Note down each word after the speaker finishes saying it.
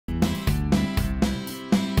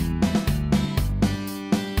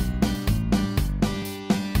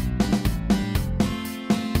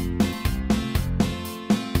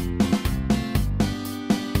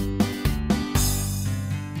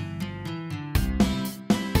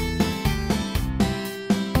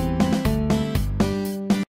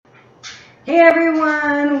Hey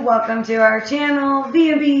everyone, welcome to our channel,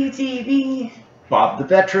 BBQ Bob the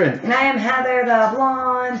Veteran. And I am Heather the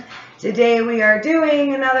Blonde. Today we are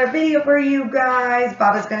doing another video for you guys.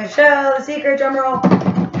 Bob is going to show the secret, drum roll.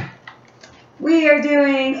 We are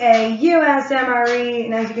doing a US MRE,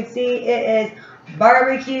 and as you can see, it is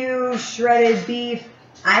barbecue shredded beef.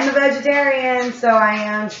 I'm a vegetarian, so I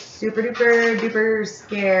am super duper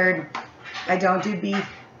scared. I don't do beef.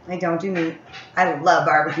 I don't do meat. I love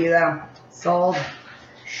barbecue though. Sold.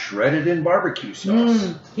 Shredded in barbecue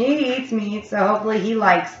sauce. He eats meat, so hopefully he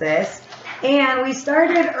likes this. And we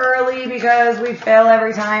started early because we fail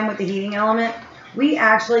every time with the heating element. We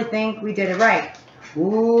actually think we did it right.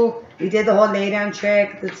 Ooh, we did the whole lay down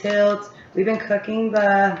trick, the tilt. We've been cooking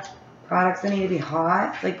the products that need to be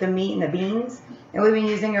hot, like the meat and the beans. And we've been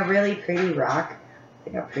using a really pretty rock.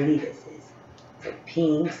 Look how pretty this is. It's like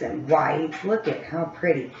pinks and whites. Look at how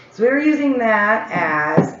pretty. So we were using that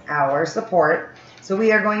as our support. So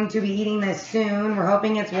we are going to be eating this soon. We're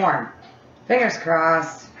hoping it's warm. Fingers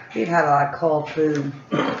crossed. We've had a lot of cold food.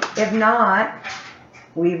 If not,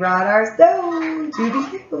 we brought our stove to the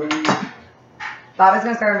kitchen. Bob is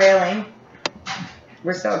going to start veiling.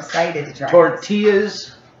 We're so excited to try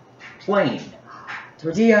Tortillas, plain.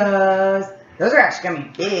 Tortillas. Those are actually going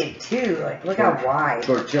to be big too. Like, look how wide.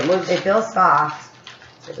 Tortillas. They feel soft.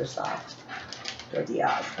 So they're soft.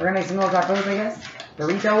 Tortillas. We're going to make some little tacos, I guess.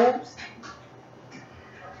 Burritos.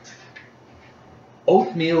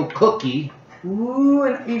 Oatmeal cookie. Ooh,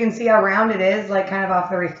 and you can see how round it is, like kind of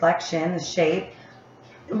off the reflection, the shape.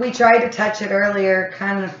 We tried to touch it earlier,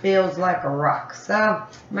 kind of feels like a rock, so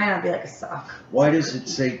it might not be like a sock. Why does it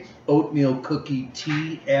say oatmeal cookie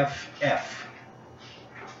TFF?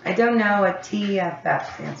 I don't know what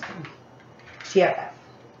TFF stands for. TFF.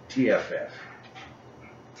 TFF.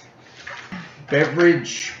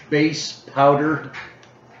 Beverage base powder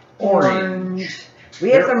orange. We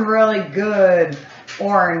had some really good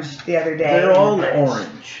orange the other day. They're all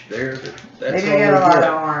orange. They do get a lot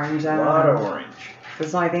of orange. A lot of orange.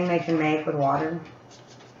 That's the only thing they can make with water.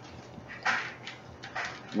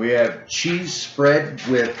 We have cheese spread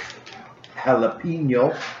with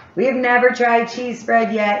jalapeno. We have never tried cheese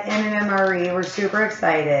spread yet in an MRE. We're super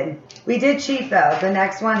excited. We did cheat though. The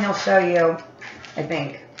next one he'll show you, I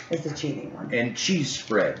think, is the cheating one. And cheese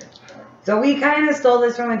spread. So we kind of stole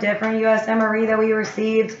this from a different US MRE that we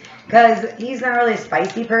received because he's not really a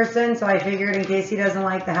spicy person. So I figured in case he doesn't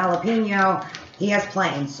like the jalapeno, he has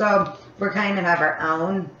plain. So we're kind of have our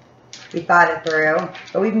own. We thought it through.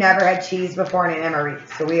 But we've never had cheese before in an MRE.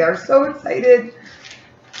 So we are so excited.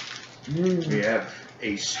 We have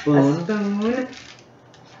a spoon.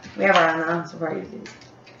 We have our own though, so we're using.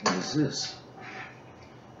 What is this?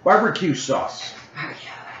 Barbecue sauce. Barbecue.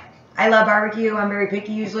 I love barbecue. I'm very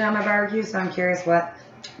picky usually on my barbecue, so I'm curious what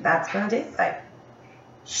that's going to taste like.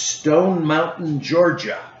 Stone Mountain,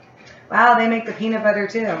 Georgia. Wow, they make the peanut butter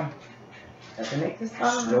too. Does they make this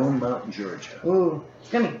sauce? Stone Mountain, Georgia. Ooh, it's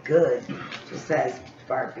going to be good. It just says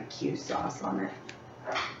barbecue sauce on it.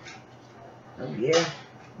 Oh yeah.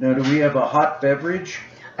 Now, do we have a hot beverage?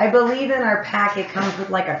 I believe in our pack it comes with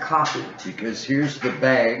like a coffee. Because here's the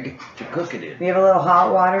bag to cook it in. We have a little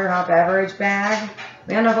hot water, hot beverage bag.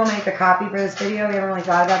 We don't know if we'll make the coffee for this video. We haven't really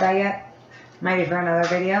thought about that yet. Maybe for another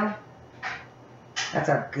video. That's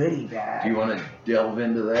our goodie bag. Do you want to delve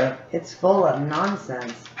into that? It's full of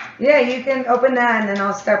nonsense. Yeah, you can open that and then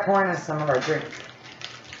I'll start pouring us some of our drinks.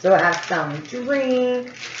 So it has some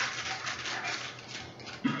drink.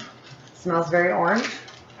 Smells very orange.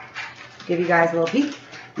 Give you guys a little peek.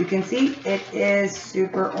 You can see it is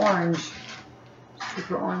super orange.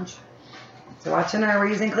 Super orange. So watching our, we're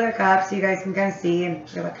using clear cups so you guys can kind of see and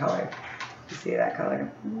feel the color. You see that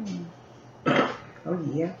color? Oh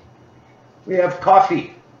yeah. We have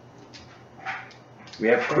coffee. We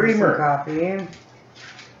have creamer. Coffee.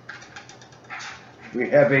 We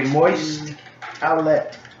have a moist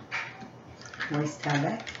towelette. Moist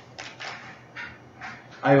towelette.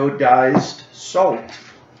 Iodized salt.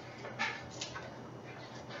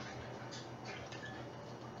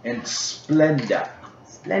 And Splenda.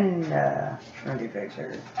 Splenda. I'll do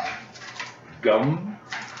pictures. Gum.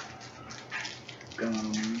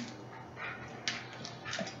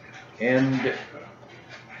 And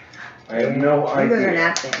I have no idea. Those are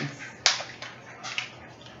napkins.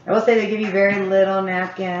 I will say they give you very little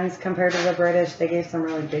napkins compared to the British. They gave some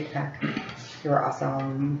really big pack. They were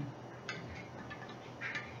awesome.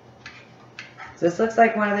 So this looks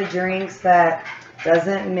like one of the drinks that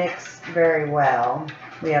doesn't mix very well.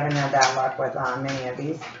 We haven't had that luck with many of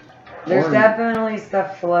these. There's definitely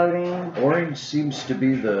stuff floating. Orange seems to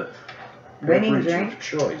be the winning beverage drink of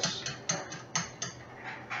choice.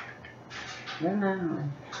 I don't know.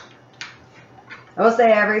 I will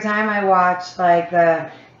say every time I watch like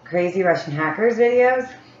the crazy Russian hackers videos,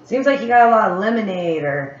 it seems like you got a lot of lemonade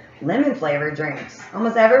or lemon flavored drinks.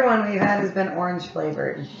 Almost everyone we've had has been orange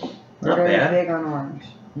flavored. We're very big on orange.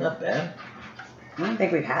 Not bad. I don't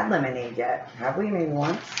think we've had lemonade yet. Have we? Maybe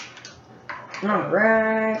once. All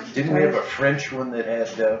right. Didn't we have a French one that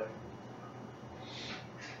had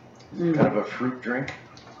kind of a fruit drink?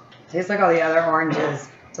 Tastes like all the other oranges.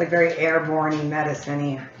 It's like very airborne-y,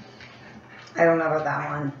 medicine-y. I don't know about that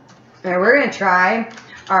one. All right, we're going to try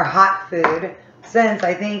our hot food since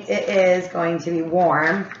I think it is going to be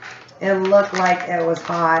warm. It looked like it was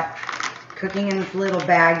hot. Cooking in this little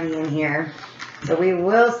baggie in here. So we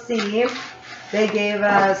will see. They gave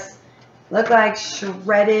us, look like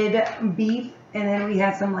shredded beef, and then we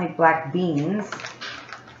had some like black beans.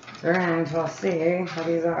 So we're going to see how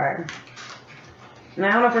these are. And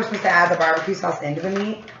I don't know if we're supposed to add the barbecue sauce into the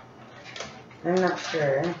meat. I'm not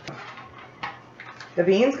sure. The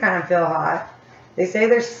beans kind of feel hot. They say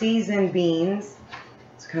they're seasoned beans.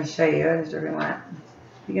 Just going to show you as you're going to.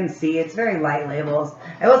 You can see it's very light labels.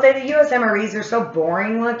 I will say the US MREs are so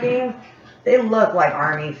boring looking. They look like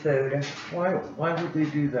army food. Why would they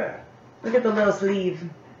do that? Look at the little sleeve.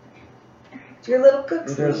 It's your little cook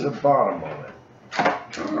sleeve. There's a bottom on it.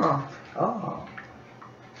 Oh. Oh.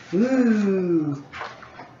 Ooh.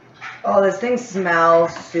 Oh, this thing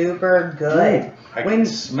smells super good. Ooh, I can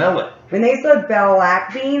smell it. When they said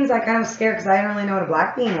black beans, I kind of scared because I didn't really know what a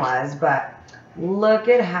black bean was, but look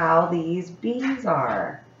at how these beans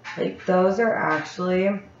are. Like, those are actually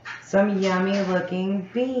some yummy looking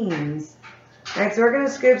beans. Alright, so we're going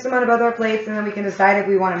to scoop some on both our plates, and then we can decide if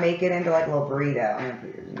we want to make it into like a little burrito. I'm going to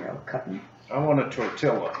put yours in your little cuppy. I want a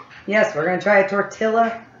tortilla. Yes, we're going to try a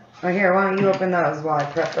tortilla. Oh, here, why don't you open those while I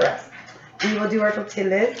prep the rest. We will do our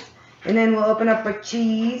tortillas, and then we'll open up our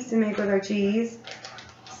cheese to make with our cheese.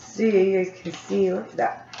 See, you guys can see, look at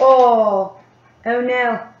that. Oh, oh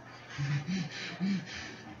no.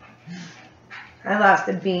 I lost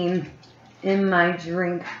a bean in my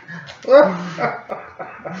drink.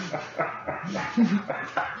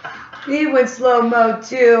 He went slow-mo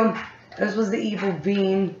too. This was the evil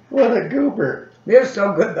bean. What a goober. They're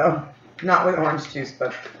so good though. Not with orange juice,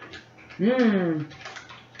 but mmm.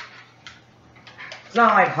 It's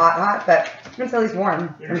not like hot, but it's at least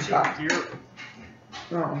warm. I'm shocked.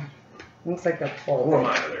 Oh, looks like they're full. Pull them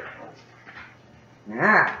out of there.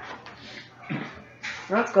 Ah.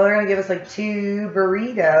 Let's go. They're going to give us like 2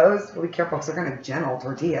 burritos. Well, be careful because they're kind of gentle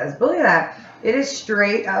tortillas. But look at that. It is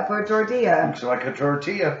straight up a tortilla. Looks like a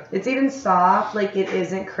tortilla. It's even soft. Like it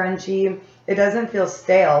isn't crunchy. It doesn't feel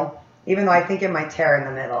stale. Even though I think it might tear in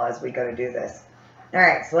the middle as we go to do this.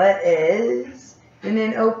 Alright, so that is. And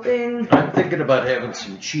then open. I'm thinking about having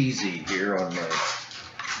some cheesy here on my.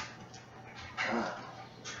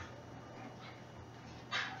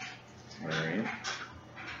 Alright.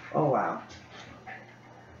 Oh, wow.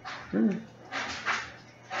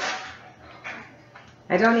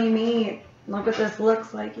 I don't eat meat. Look what this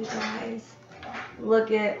looks like, you guys. Look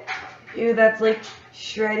at, ew, that's like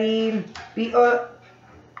shreddy beef.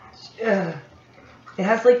 It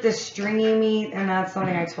has like this stringy meat, and that's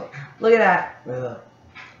something I told. Look at that.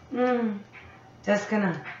 Just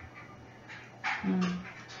gonna.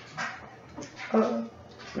 All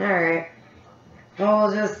right. Well,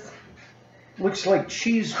 we'll just. Looks like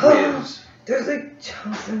cheese whiz. There's like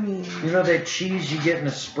tons of meat. You know that cheese you get in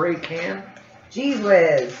a spray can? Cheese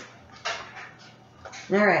whiz.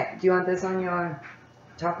 Alright, do you want this on your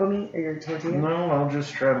taco meat or your tortilla? No, I'll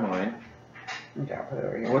just try mine. Okay, I'll put it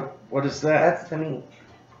over here. What is that? That's the meat.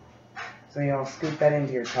 So you'll scoop that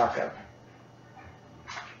into your taco.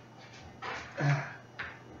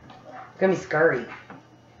 It's gonna be scurry.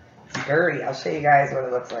 Scurry. I'll show you guys what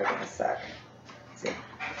it looks like in a sec. Let's see.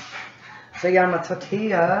 So you got my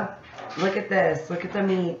tortilla. Look at this. Look at the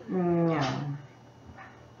meat. I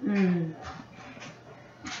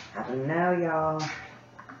don't know, y'all.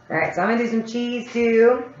 Alright, so I'm going to do some cheese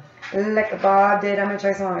too. Like Bob did. I'm going to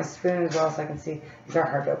try some on my spoon as well so I can see. These are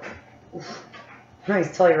hard to open. Oof. No,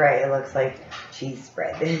 he's totally right. It looks like cheese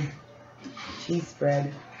spread. Cheese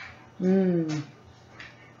spread. You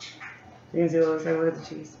can see what it looks like. Look at the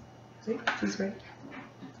cheese. See? Cheese spread.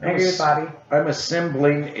 I agree with Bobby. I'm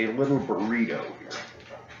assembling a little burrito here.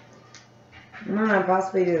 I'm gonna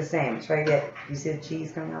possibly do the same. Try to get, you see the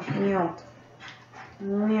cheese coming out?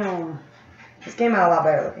 This came out a lot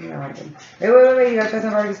better looking than I did. Wait, you gotta try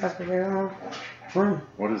some barbecue sauce quickly.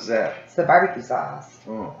 What is that? It's the barbecue sauce.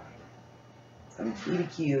 Oh. Some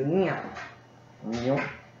BBQ. Yep.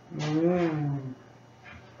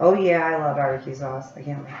 Oh yeah, I love barbecue sauce. I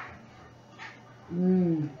can't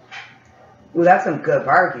wait. Ooh, that's some good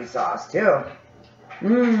barbecue sauce too.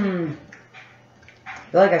 Mmm. I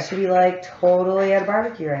feel like I should be like totally at a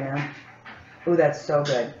barbecue right now. Ooh, that's so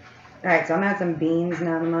good. Alright, so I'm gonna add some beans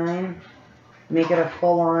now to mine. Make it a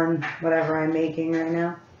full-on whatever I'm making right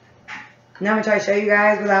now. Now I'm gonna try to show you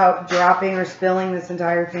guys without dropping or spilling this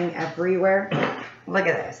entire thing everywhere. Look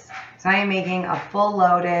at this. So I am making a full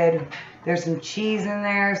loaded. There's some cheese in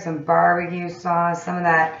there, some barbecue sauce, some of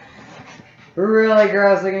that really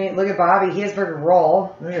gross looking. Look at Bobby. He has a perfect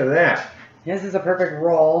roll. Look at that. This is a perfect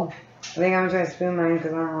roll. I think I'm trying to spoon mine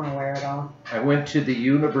because I don't want to wear it all. I went to the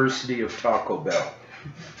University of Taco Bell.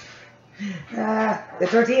 The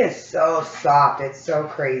tortilla is so soft. It's so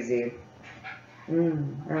crazy. I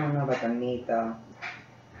don't know about the meat though.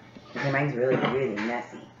 Okay, mine's really, really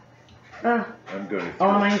messy. I'm going to.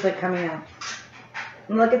 All mine's like coming out.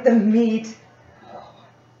 And look at the meat.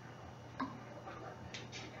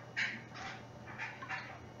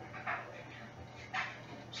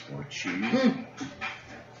 Some more cheese.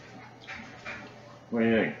 What do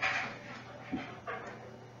you think?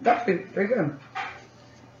 That's pretty good.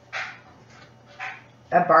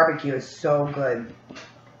 That barbecue is so good.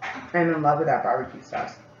 I'm in love with that barbecue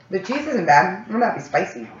sauce. The cheese isn't bad. It might not be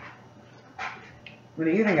spicy. What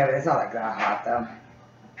do you think of it? It's not like that hot though.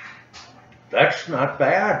 That's not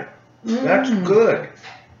bad. That's good.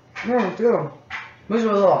 Too. This is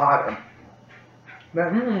a little hotter.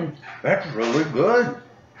 But That's really good.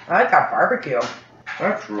 I like that barbecue.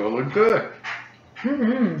 That's really good. I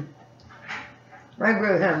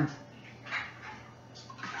agree with him.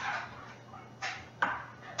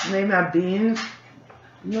 Maybe not beans.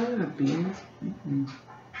 No, not beans.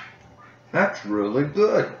 That's really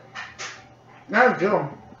good. No, too.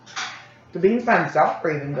 The beans by themselves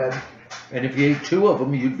are even good. And if you ate 2 of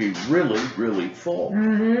them, you'd be really, really full.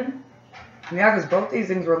 Yeah, because both these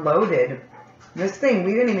things were loaded. This thing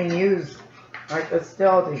we didn't even use. Like, it's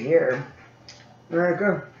still to here. Very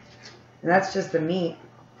good. And that's just the meat.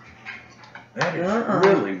 That is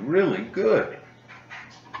really, really good.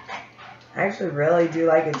 I actually really do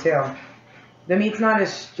like it too. The meat's not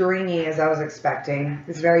as stringy as I was expecting.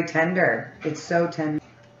 It's very tender. It's so tender.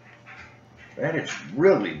 That is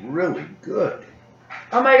really, really good.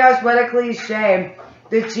 Oh my gosh, what a cliche.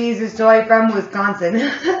 The cheese is totally from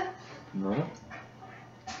Wisconsin. No,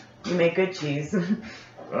 You make good cheese.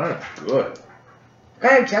 that's good.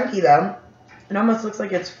 Kind of chunky though. It almost looks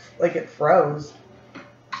like it's like it froze.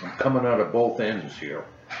 I'm coming out of both ends here.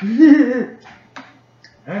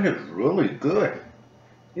 That is really good.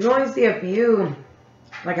 You only see a few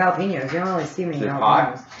like jalapenos. You don't really see many Is it jalapenos.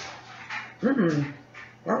 hot? I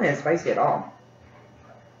don't think it's spicy at all.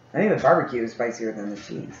 I think the barbecue is spicier than the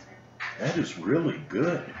cheese. That is really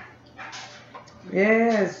good.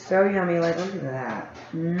 Yeah, it's so yummy. Like, look at that.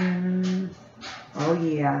 Oh,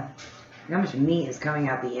 yeah. How much meat is coming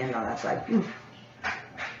out the end on that side?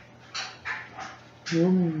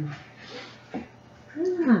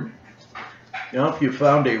 Now, if you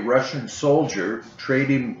found a Russian soldier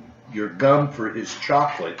trading your gum for his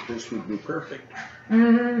chocolate, this would be perfect.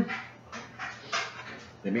 They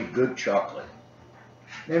make good chocolate.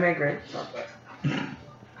 They make great chocolate.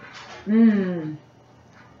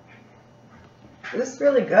 This is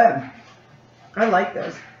really good. I like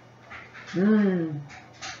this. Way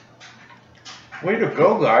to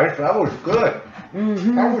go, guys. That was good.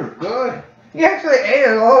 That was good. You actually ate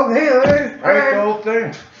it all day. I ate the whole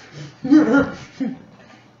thing.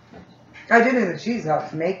 I do think the cheese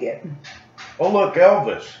helps make it. Oh, look,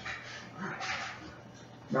 Elvis.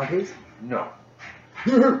 Monkeys? No.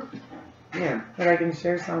 Yeah, but I can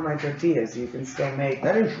share some of my tortillas so you can still make.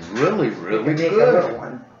 That is really, really you can make good. a little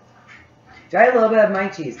one. Try a little bit of my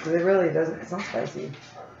cheese because it really doesn't. It's not spicy.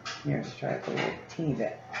 Here, just try it a little teeny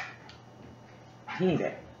bit. Teeny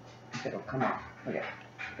bit. If it'll come off. Okay,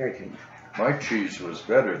 very teeny. My cheese was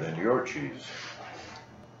better than your cheese.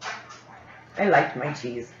 I liked my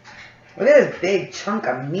cheese. Look at this big chunk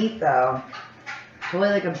of meat though. Totally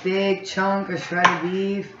like a big chunk of shredded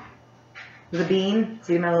beef. With a bean.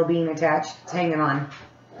 See my little bean attached? It's hanging on.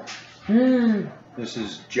 This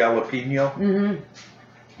is jalapeno.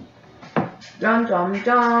 Dum dum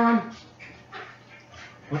dum.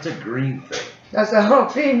 What's a green thing? That's a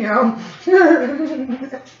jalapeno.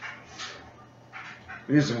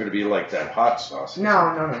 It isn't going to be like that hot sauce.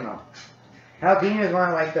 No. Jalapenos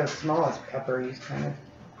weren't like the smallest peppers, kind of.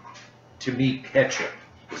 To me, ketchup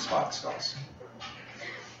is hot sauce.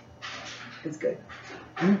 It's good.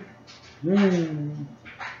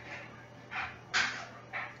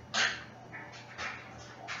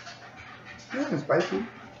 It's spicy.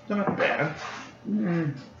 Not bad.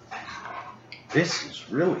 This is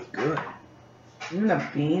really good. The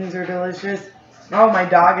beans are delicious. Oh, my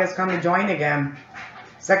dog has come to join again.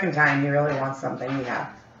 Second time he really wants something.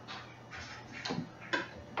 Yeah.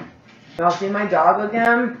 Y'all see my dog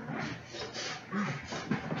again?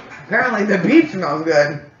 Apparently the beef smells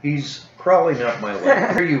good. He's crawling up my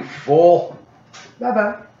leg. Are you full?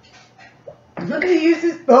 Bubba. Look, he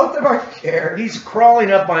uses both of our chairs. He's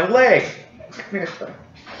crawling up my leg. Come here, son.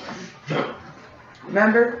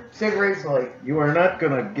 Remember? Sit gracefully. You are not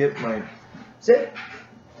going to get my... Sit.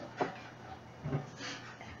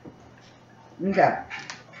 Okay.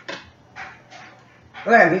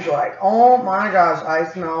 Look at him. He's like, oh my gosh, I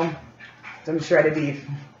smell some shredded beef.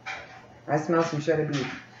 I smell some shredded beef.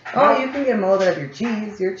 Oh, you can get him a little bit of your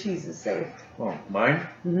cheese. Your cheese is safe. Oh, mine?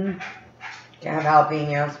 Mm-hmm. Can't have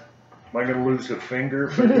jalapenos. Am I going to lose a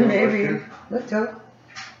finger? Maybe. Look, Toby.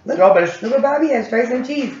 Look, Rubbish. look what Bobby has. Try some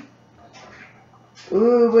cheese.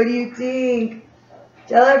 Ooh, what do you think?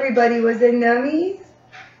 Tell everybody, was it nummies?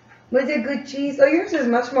 Was it good cheese? Oh, yours is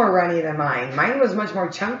much more runny than mine. Mine was much more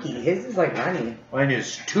chunky. His is like runny. Mine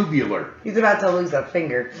is tubular. He's about to lose a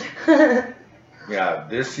finger. Yeah,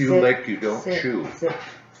 this you Sit, lick, you don't sit, chew. Sit.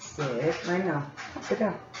 I know. Sit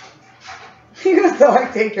down. He goes to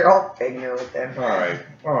like take your whole finger with him. All right.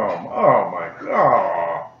 Oh my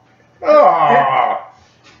God. Oh.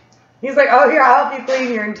 He's like, oh, here, I'll help you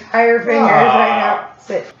clean your entire fingers right now.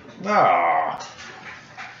 Sit. Ah.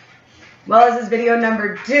 Well, this is video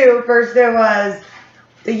number 2. First it was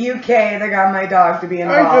the UK that got my dog to be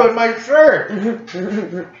I'm involved. doing my shirt.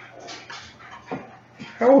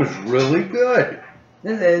 That was really good.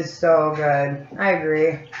 This is so good. I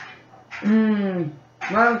agree. Mmm.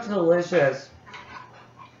 That's delicious.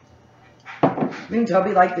 I think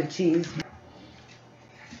Toby liked the cheese.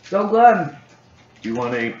 So good. Do you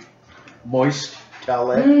want a moist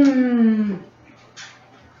towelette? Mmm.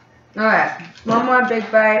 Alright. One more big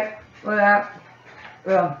bite. Look at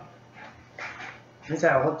that. Ugh. I just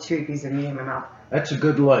got a whole chewy piece of meat in my mouth. That's a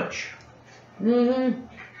good lunch. Mm-hmm.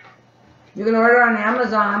 You can order on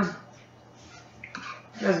Amazon.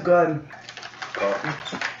 That's good.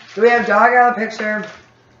 Coffee. So we have dog out of the picture.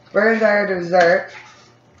 We're into our dessert.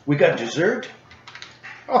 We got dessert?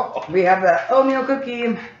 Oh, We have the oatmeal cookie. I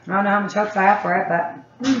don't know how much hopes I have for it,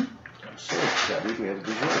 but I'm so excited we have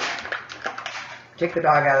dessert. take the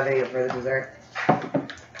dog out of the video for the dessert.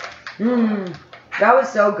 Mmm. That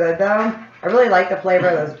was so good though. I really like the flavor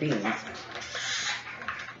of those beans.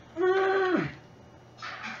 Mmm.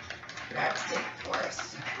 That's it for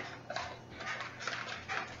us.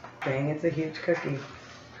 Dang, it's a huge cookie.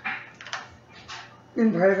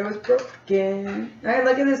 And part of it was broken. Alright,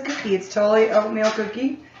 look at this cookie. It's totally oatmeal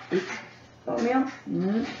cookie. Oatmeal?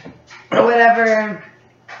 Mm-hmm. Or whatever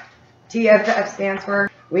TFF stands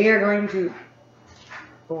for. We are going to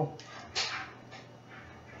put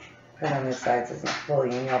on this side so it's not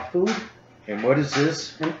fully in your food. And what is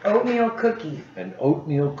this? An oatmeal cookie. An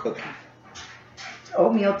oatmeal cookie. It's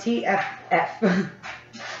oatmeal TFF.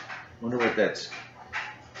 Wonder what that's.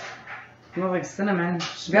 Smells like cinnamon.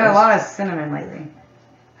 We got a lot of cinnamon lately.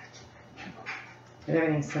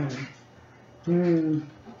 Everything's cinnamon. Mmm.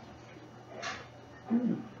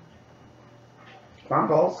 Mmm.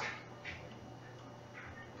 Crumbles.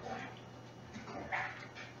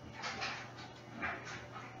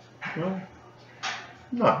 Well,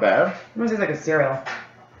 not bad. It tastes like a cereal.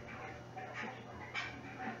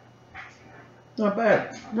 Not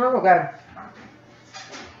bad. No, okay.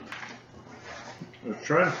 I was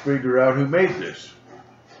trying to figure out who made this.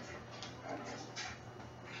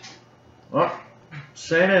 Oh,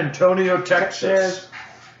 San Antonio, Texas.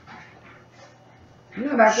 You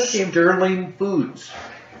know about this game. Sterling Foods.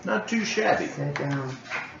 Not too shabby. Sit down.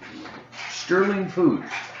 Sterling Foods.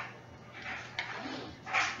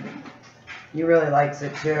 He really likes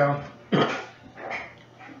it too.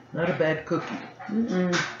 Not a bad cookie.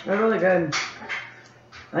 They're really good.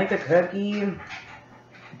 I like the cookie.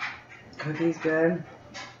 Cookie's good.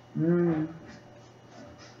 Make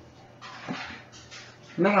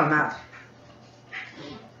a mess.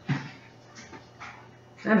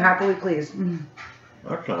 I'm happily pleased.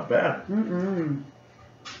 That's not bad.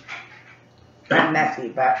 Not messy,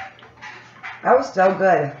 but that was so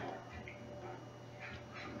good.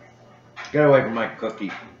 Get away from my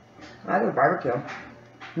cookie. I like the barbecue.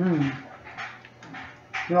 You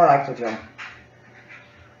know, I like it too.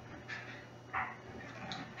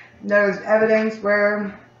 There's evidence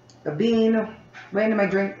where a bean went into my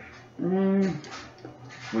drink.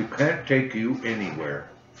 We can't take you anywhere.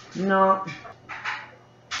 No.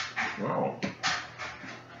 No. I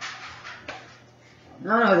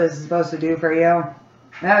don't know what this is supposed to do for you.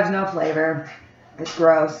 It has no flavor. It's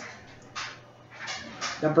gross.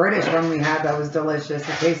 The British one we had that was delicious.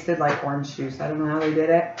 It tasted like orange juice. I don't know how they did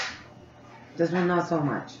it. This one not so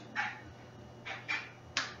much.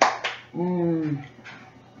 Mmm.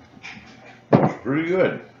 Pretty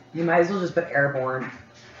good. You might as well just put airborne.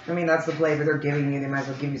 I mean, that's the flavor they're giving you. They might as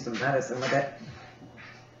well give you some medicine with it.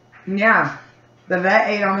 Yeah. The vet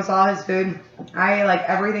ate almost all his food. I ate like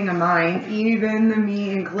everything of mine, even the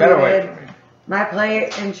meat included. My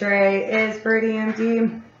plate and tray is pretty empty,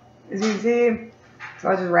 as you see. So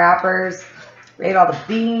I just wrappers. Ate all the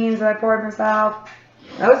beans that I poured myself.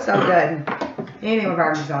 That was so good. Eating with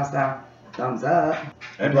barbecue sauce though. Thumbs up.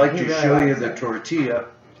 I'd like to show you the tortilla,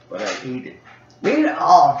 but I ate it. We ate it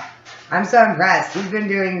all. I'm so impressed. He's been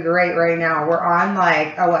doing great right now. We're on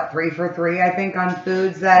like, 3 for 3, I think, on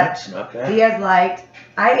foods that That's not bad. he has liked.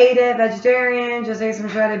 I ate it vegetarian, just ate some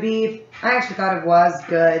shredded beef. I actually thought it was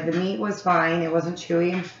good. The meat was fine. It wasn't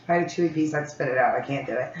chewy. If I had a chewy piece, I'd spit it out. I can't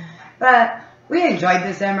do it. But we enjoyed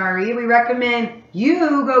this MRE. We recommend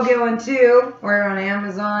you go get one too. Order on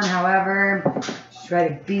Amazon, however.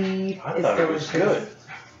 Shredded beef I is thought delicious. it was good.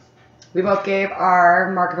 We both gave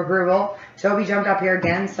our mark of approval. Toby jumped up here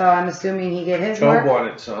again, so I'm assuming he gave his mark. Toby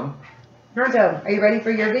wanted some. Toby, are you ready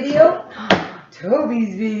for your video?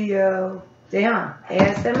 Toby's video. Damn,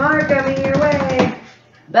 ASMR coming your way.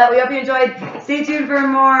 But we hope you enjoyed. Stay tuned for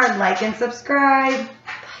more. Like and subscribe.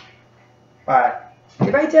 Bye.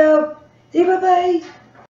 Goodbye, Toby. Say bye-bye.